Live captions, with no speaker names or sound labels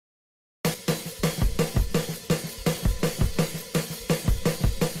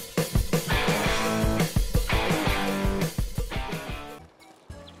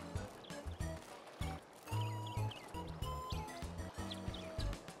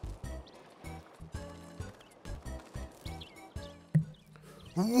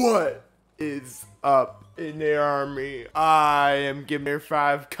What is up in the army? I am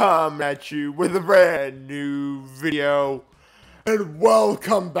Gamer5 coming at you with a brand new video, and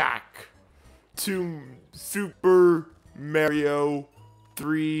welcome back to Super Mario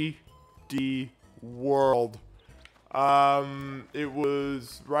 3D World. It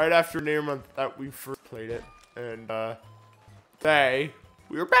was right after Near Month that we first played it, and today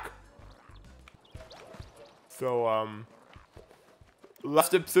we are back. So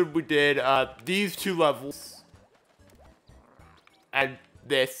last episode we did these two levels and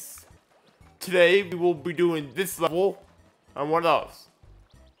this. Today we will be doing this level and one of those.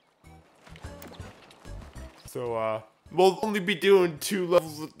 So we'll only be doing 2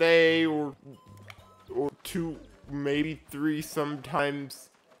 levels a day, or 2, maybe 3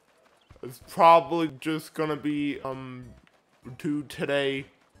 sometimes. It's probably just gonna be 2 today,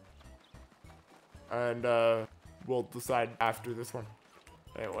 and we'll decide after this one.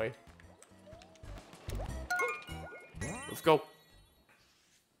 Anyway, let's go.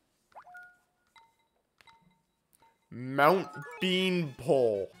 Mount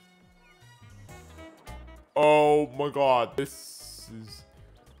Beanpole. Oh my god, this is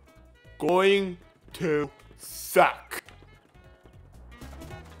going to suck.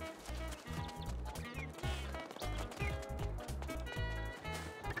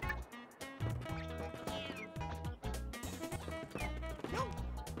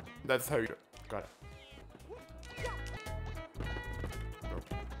 That's how you do it. Got it.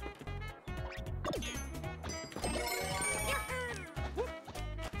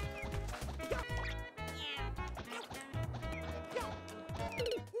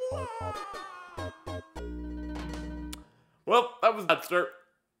 Well, that was that start.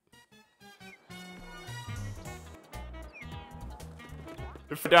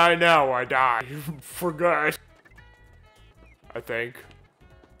 If I die now, I die. For good. I think.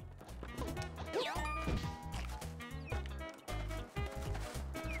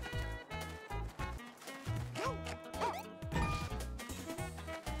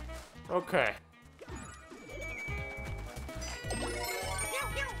 Okay.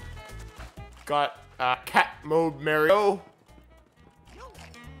 Got cat mode Mario.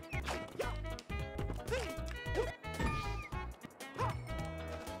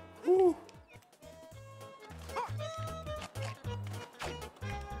 Woo.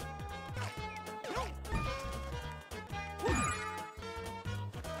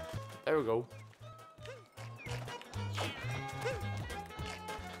 There we go.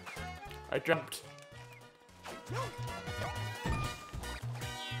 I jumped.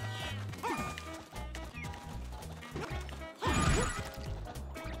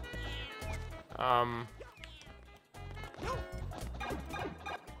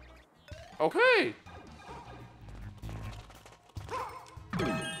 Okay. We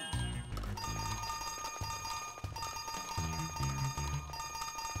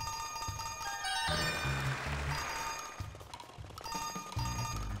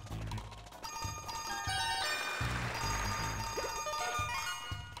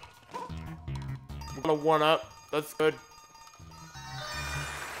got a 1-up. That's good.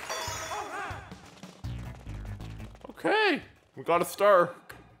 Okay, we got a star.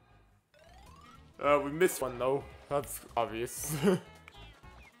 We missed one though. That's obvious.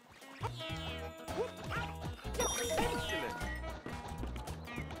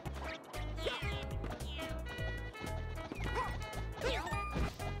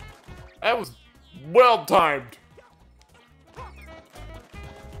 That was well timed.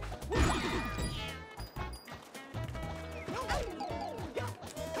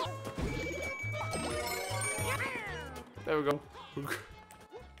 There we go.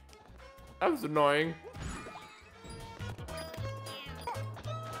 That was annoying.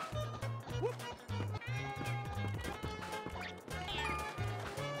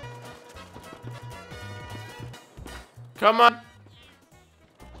 Come on.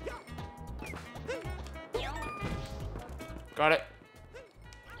 Got it.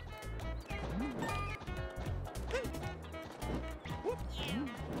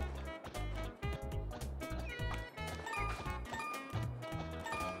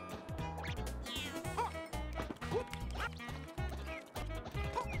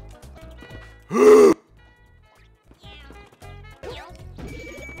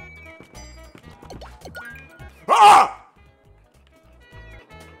 Ah!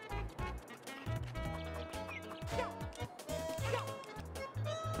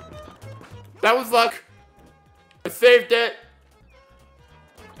 That was luck. I saved it.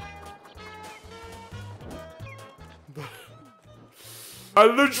 I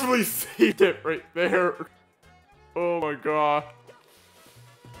literally saved it right there. Oh my god.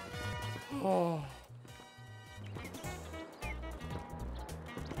 Oh.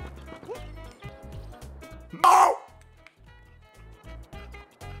 No!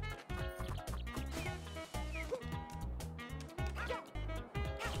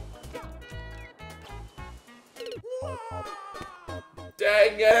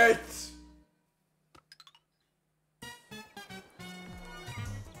 Dang it!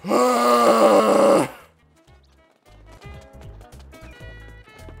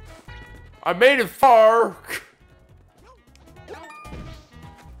 I made it far!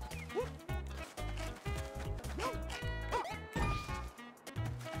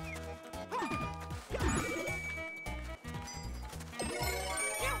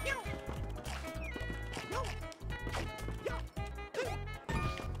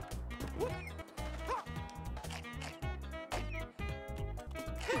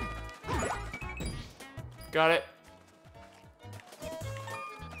 Got it.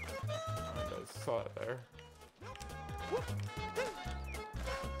 I saw it there.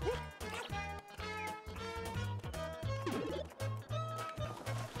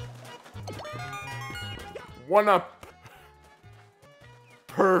 One up.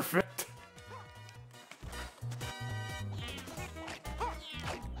 Perfect.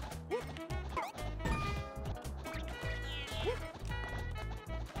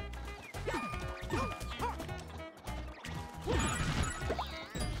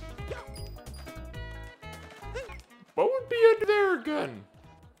 What would be under there again?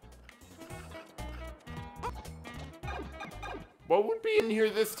 What would be in here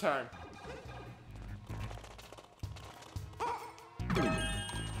this time?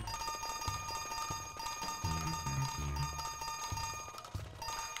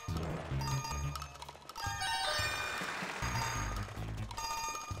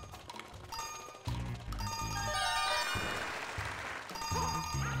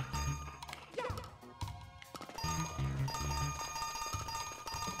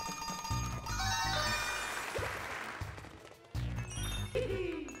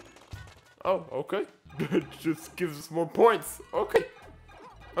 Oh, okay. It just gives us more points. Okay.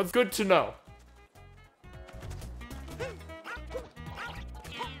 That's good to know.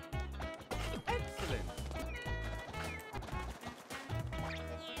 Excellent.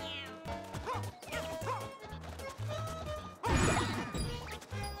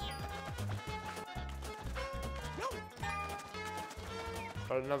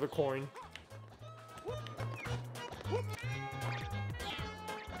 Got another coin.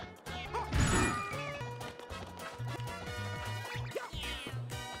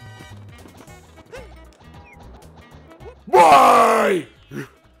 Why?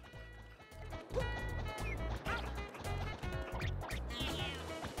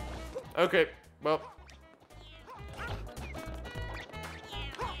 Okay, well.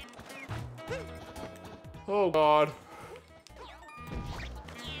 Oh God.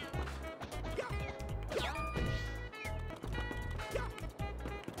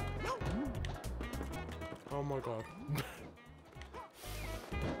 Oh my God.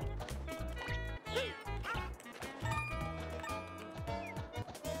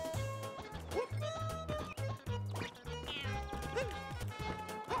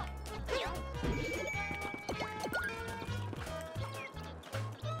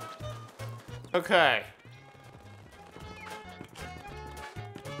 Okay.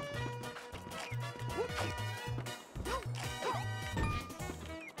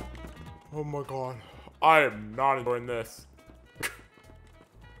 Oh my God. I am not enjoying this.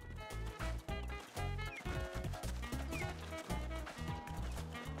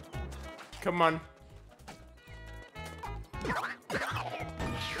 Come on.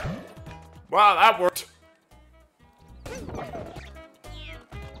 Wow, that worked.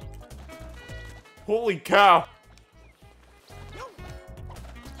 Holy cow.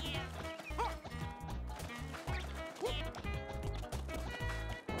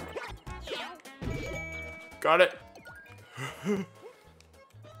 Got it.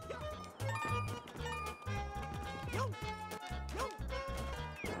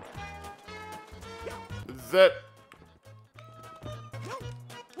 This is it.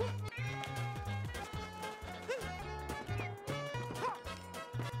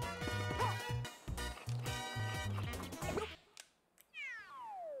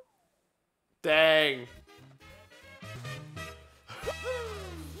 Dang.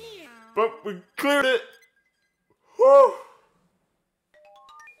 But we cleared it. Whew.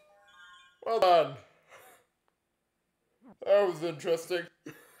 Well done. That was interesting.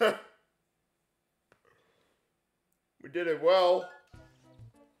 We did it well.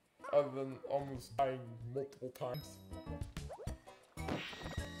 Other than almost dying multiple times.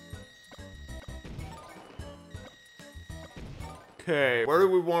 Okay, where do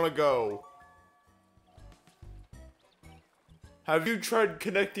we want to go? Have you tried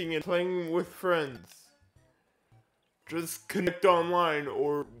connecting and playing with friends? Just connect online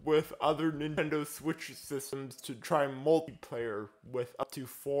or with other Nintendo Switch systems to try multiplayer with up to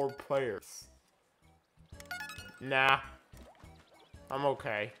 4 players. Nah. I'm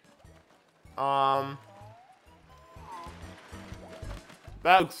okay. That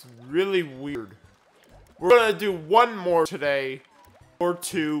looks really weird. We're gonna do one more today. Or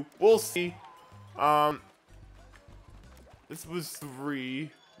 2. We'll see. This was 3.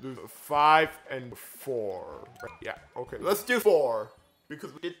 There's 5 and 4. Yeah, okay. Let's do 4.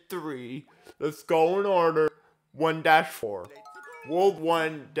 Because we did 3. Let's go in order. 1-4. World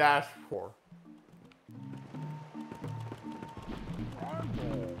 1-4.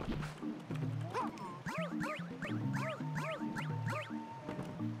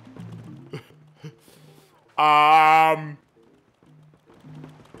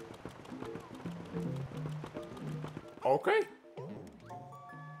 Okay.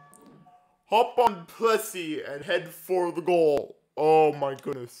 Hop on Plessy and head for the goal. Oh my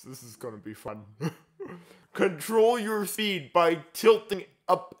goodness, this is gonna be fun. Control your speed by tilting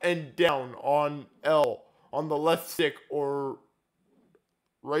up and down on L on the left stick or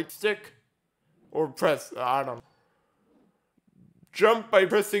right stick? Or press, I don't know. Jump by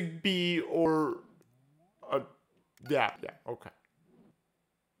pressing B or... yeah, okay.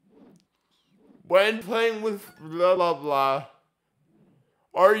 When playing with blah blah blah,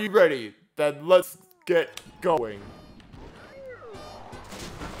 are you ready? Then let's get going.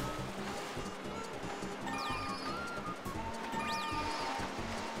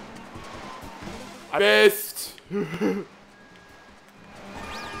 I missed!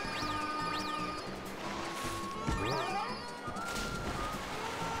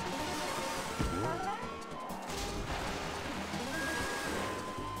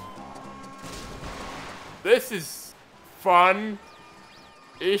 This is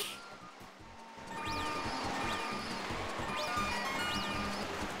fun-ish.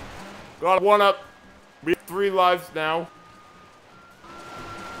 Got 1 up. We have 3 lives now.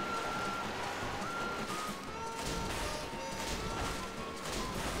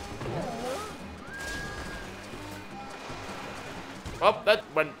 Oh, that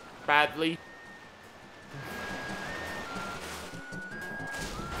went badly.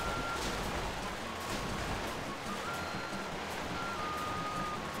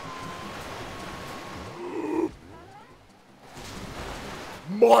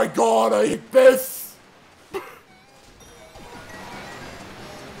 My god, I hate this!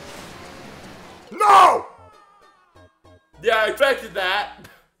 No! Yeah, I expected that.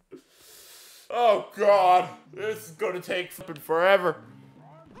 Oh god, this is gonna take flipping forever.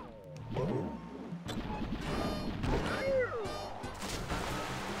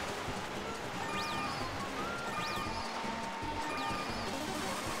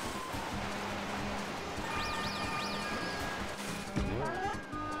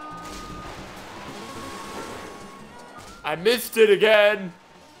 I missed it again.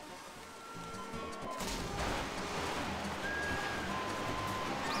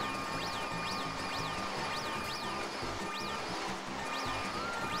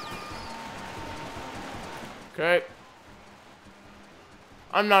 Okay.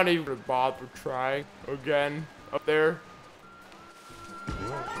 I'm not even gonna bother trying again up there.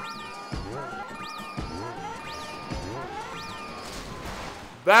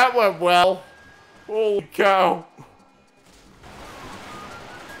 That went well. Holy cow.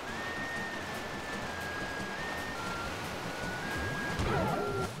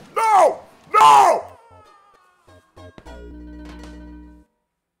 No! No!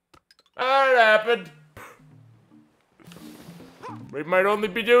 That happened. We might only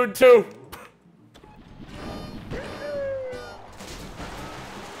be doing 2.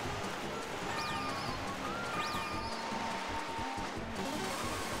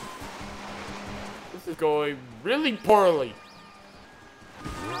 This is going really poorly.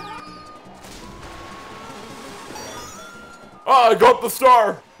 Oh, I got the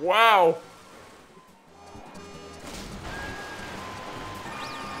star! Wow!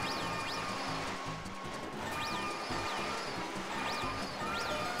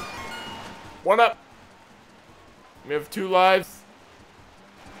 One up. We have 2 lives.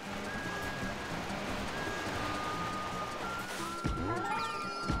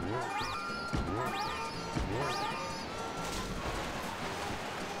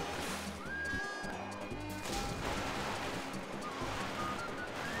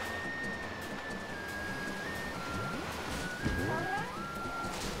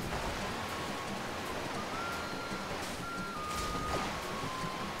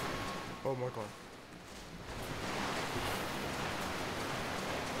 god.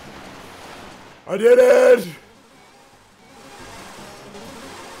 I did it!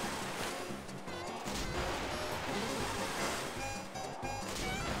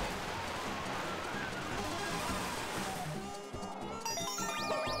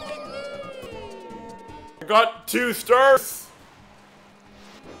 I got 2 stars!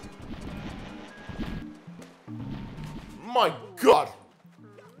 My god!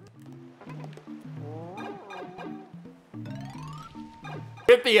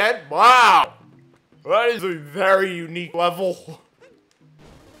 Hit the end? Wow! That is a very unique level.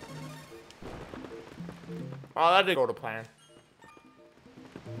 Oh, that didn't go to plan.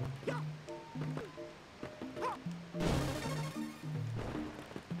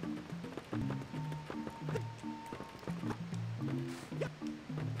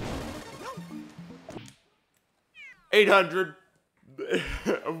 $800.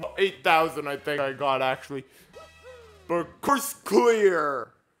 8,000 I think I got actually. But course clear.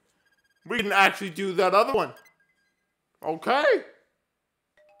 We can actually do that other one. Okay.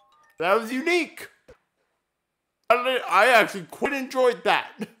 That was unique. I actually quite enjoyed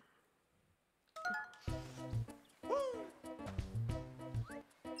that.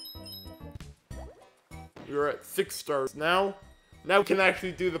 You're at 6 stars now. Now we can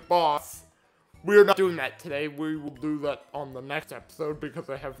actually do the boss. We're not doing that today. We will do that on the next episode because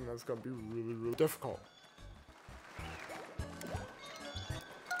I have that's gonna be really, really difficult.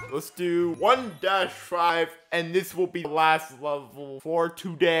 Let's do 1-5, and this will be the last level for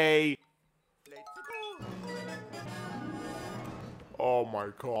today. Oh my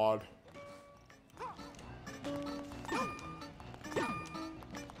god.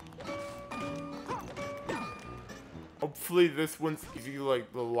 Hopefully this one's easy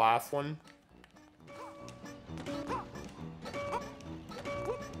like the last one.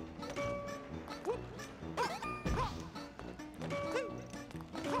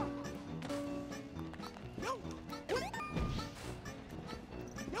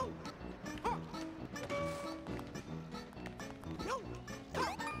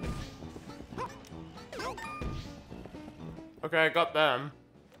 Okay, I got them.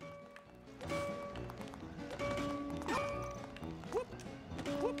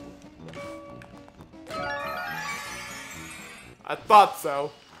 I thought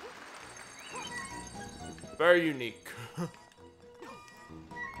so. Very unique.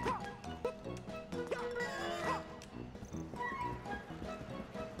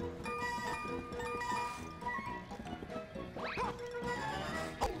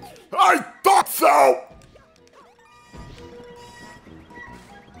 I thought so!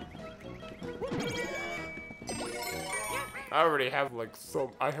 I already have like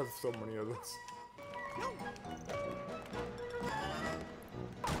I have so many of this.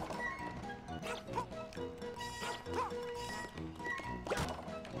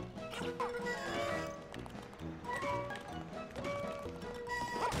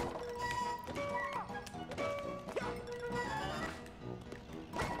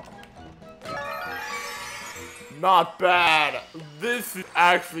 Not bad. This is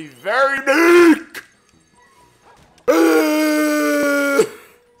actually very unique.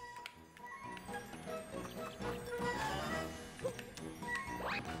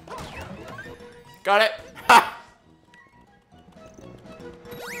 Got it. Ha!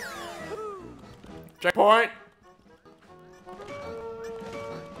 Checkpoint.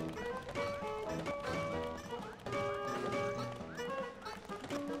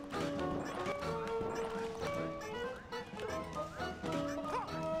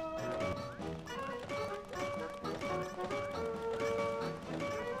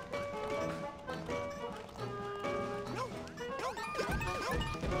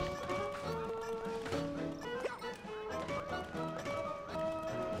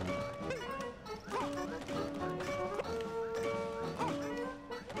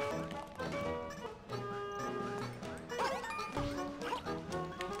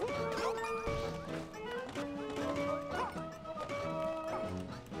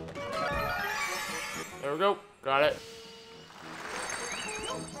 There we go. Got it.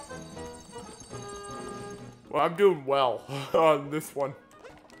 Well, I'm doing well on this one.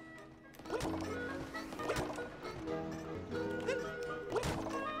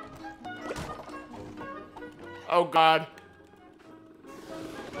 Oh god.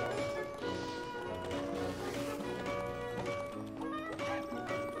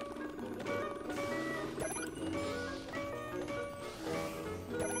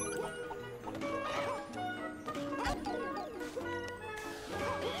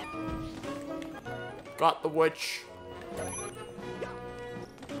 Got the witch.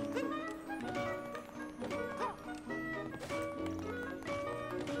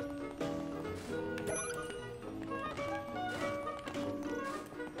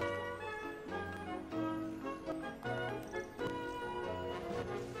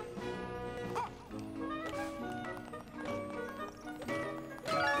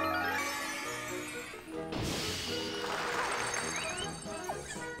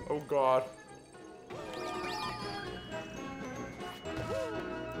 God.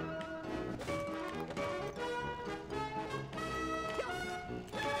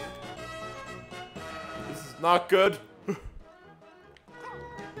 This is not good.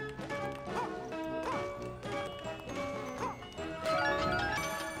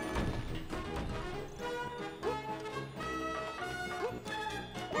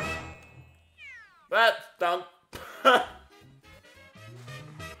 That's done.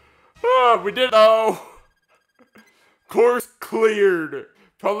 Oh, we did it though. Course cleared.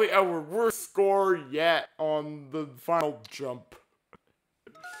 Probably our worst score yet on the final jump.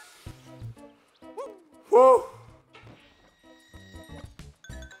 Woo!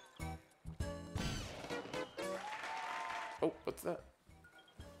 Oh, what's that?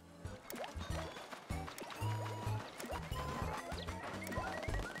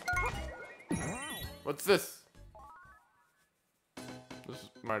 What's this? This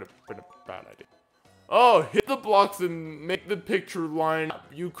might have been a bad idea. Oh, hit the blocks and make the picture line up.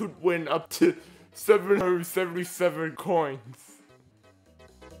 You could win up to 777 coins.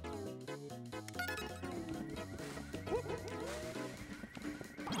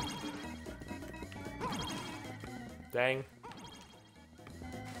 Dang.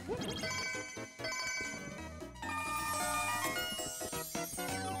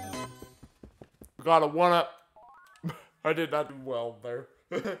 Got a 1-up. I did not do well there.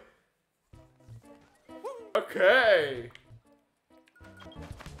 Okay.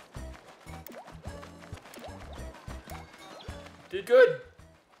 Did good.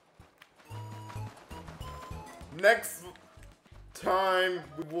 Next time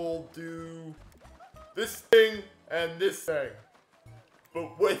we will do this thing and this thing.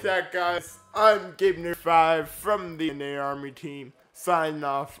 But with that, guys, I'm Gabe5 from the Inator Army team, signing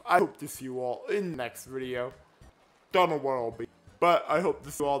off. I hope to see you all in the next video. Don't know where I'll be, but I hope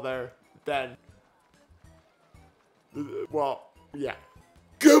to see you all there then. Well, yeah.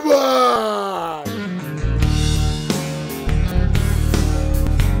 Goodbye!